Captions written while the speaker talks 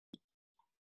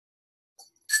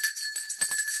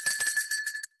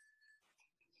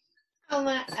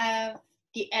Alma of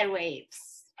the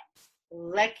Airwaves.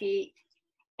 Lucky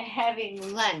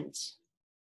having lunch.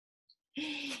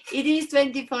 It is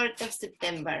 24th of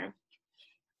September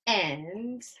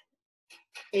and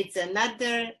it's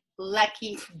another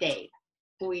lucky day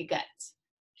we got.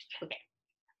 Okay.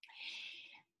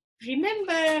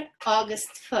 Remember August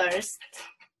 1st,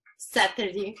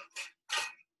 Saturday,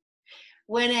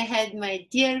 when I had my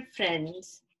dear friend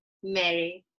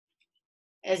Mary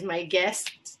as my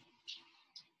guest?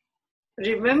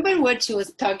 Remember what she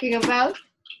was talking about?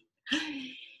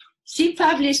 She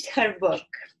published her book.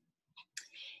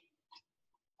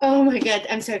 Oh my God,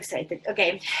 I'm so excited.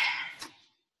 Okay.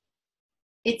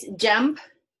 It's Jump,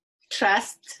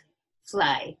 Trust,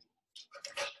 Fly.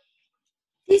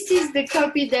 This is the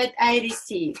copy that I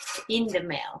received in the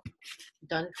mail.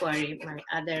 Don't worry, my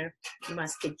other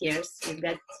musketeers, you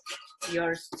got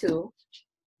yours too.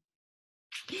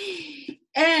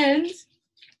 And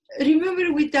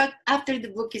remember, we talked after the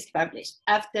book is published,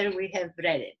 after we have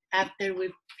read it, after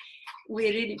we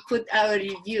really put our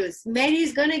reviews, Mary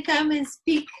is gonna come and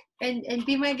speak and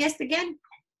be my guest again.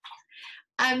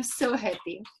 I'm so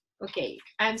happy. Okay,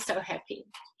 I'm so happy.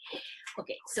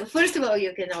 Okay, so first of all,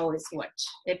 you can always watch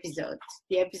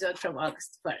the episode from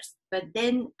August 1st. But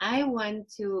then I want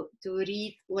to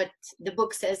read what the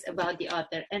book says about the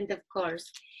author. And of course,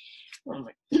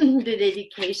 the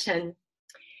dedication.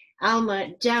 Alma,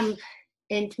 jump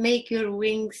and make your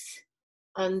wings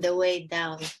on the way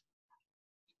down.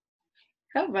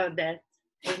 How about that?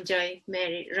 Enjoy,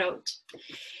 Mary Roach.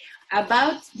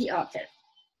 About the author.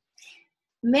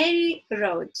 Mary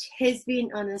Roach has been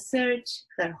on a search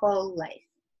her whole life.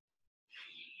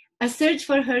 A search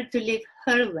for her to live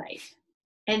her life.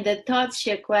 And the thoughts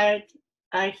she acquired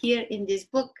are here in this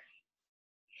book.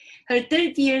 Her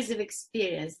 30 years of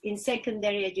experience in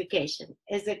secondary education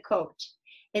as a coach,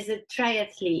 as a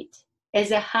triathlete, as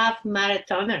a half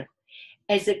marathoner,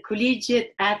 as a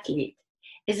collegiate athlete,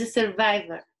 as a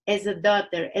survivor, as a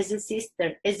daughter, as a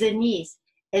sister, as a niece,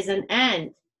 as an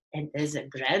aunt, and as a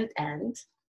grand aunt,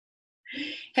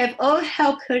 have all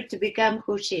helped her to become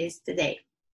who she is today.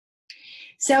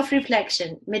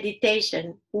 Self-reflection,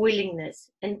 meditation,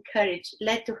 willingness, and courage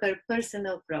led to her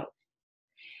personal growth.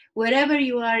 Wherever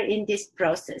you are in this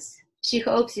process, she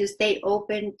hopes you stay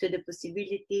open to the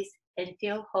possibilities and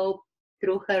feel hope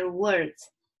through her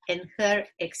words and her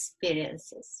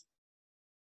experiences.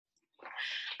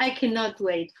 I cannot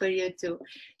wait for you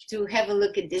to have a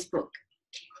look at this book.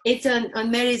 It's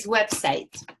on Mary's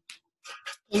website.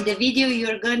 In the video,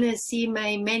 you're gonna see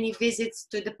my many visits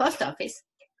to the post office.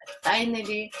 But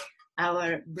finally,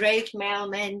 our brave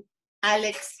mailman,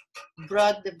 Alex,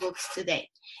 brought the books today.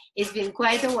 It's been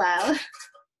quite a while.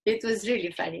 It was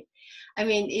really funny. I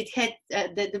mean, it had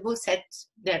the books had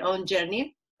their own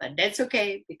journey, but that's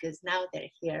okay because now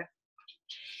they're here.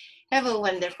 Have a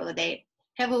wonderful day.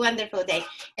 Have a wonderful day.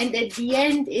 And at the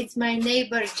end, it's my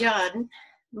neighbor, John.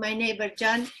 My neighbor,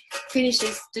 John,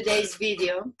 finishes today's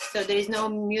video. So there is no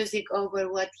music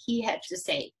over what he had to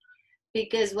say.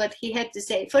 Because what he had to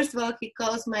say, first of all, he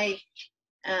calls my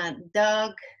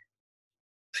dog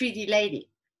Pretty Lady.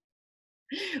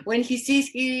 When he sees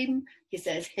him, he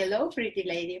says, hello, pretty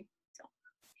lady. So,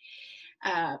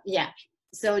 yeah,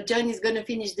 so John is going to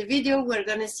finish the video. We're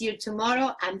going to see you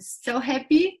tomorrow. I'm so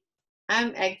happy.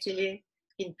 I'm actually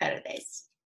in paradise.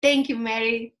 Thank you,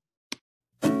 Mary.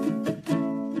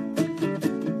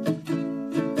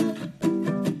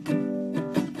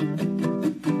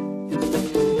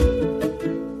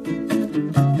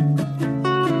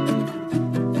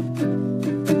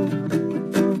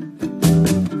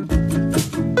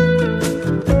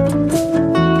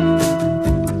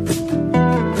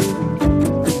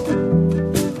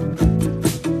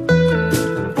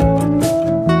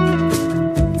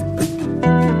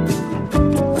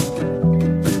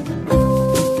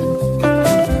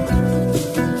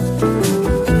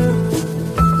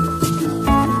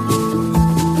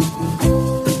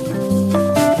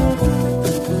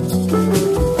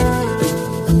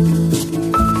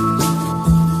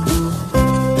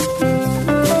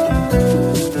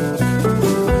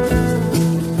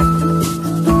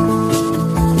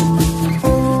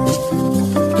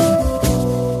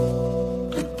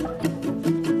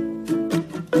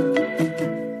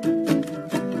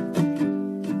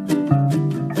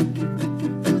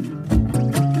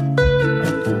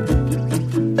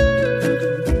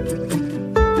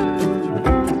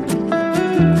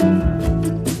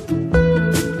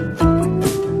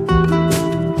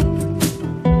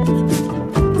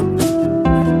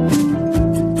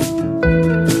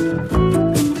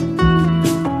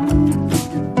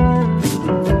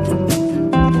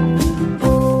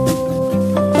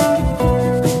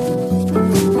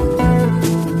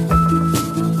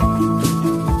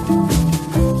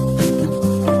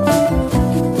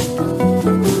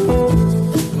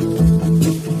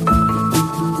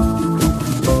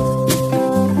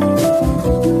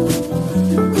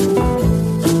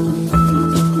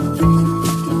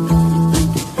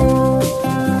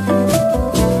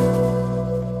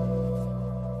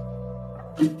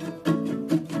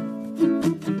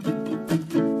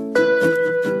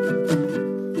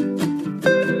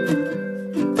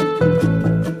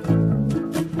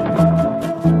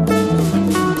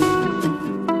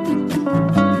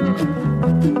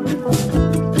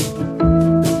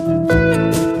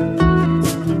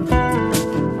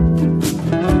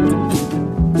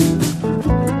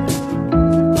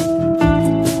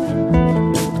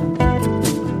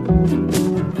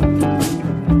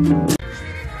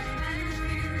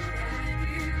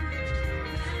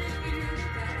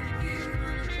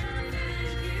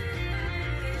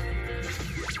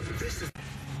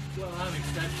 Well, I'm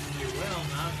exceptionally well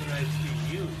now that I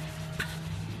see you.